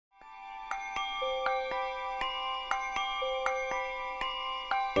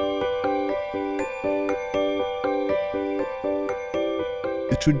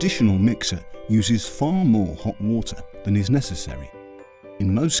traditional mixer uses far more hot water than is necessary.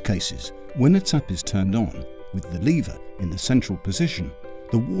 In most cases, when a tap is turned on, with the lever in the central position,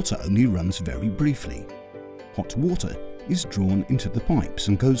 the water only runs very briefly. Hot water is drawn into the pipes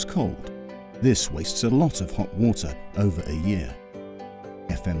and goes cold. This wastes a lot of hot water over a year.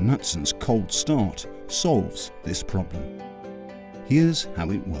 FM Mattsson's Coldstart solves this problem. Here's how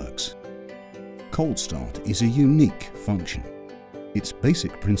it works. Coldstart is a unique function. Its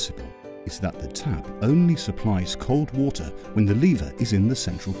basic principle is that the tap only supplies cold water when the lever is in the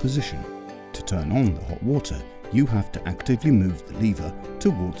central position. To turn on the hot water, you have to actively move the lever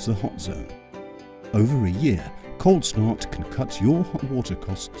towards the hot zone. Over a year, Coldstart can cut your hot water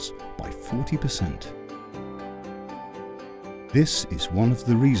costs by 40%. This is one of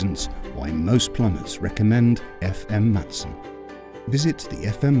the reasons why most plumbers recommend FM Mattsson. Visit the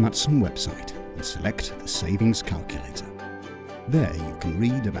FM Mattsson website and select the Savings Calculator. There you can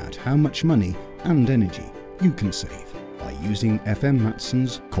read about how much money and energy you can save by using FM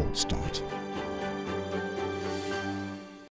Mattsson's Coldstart.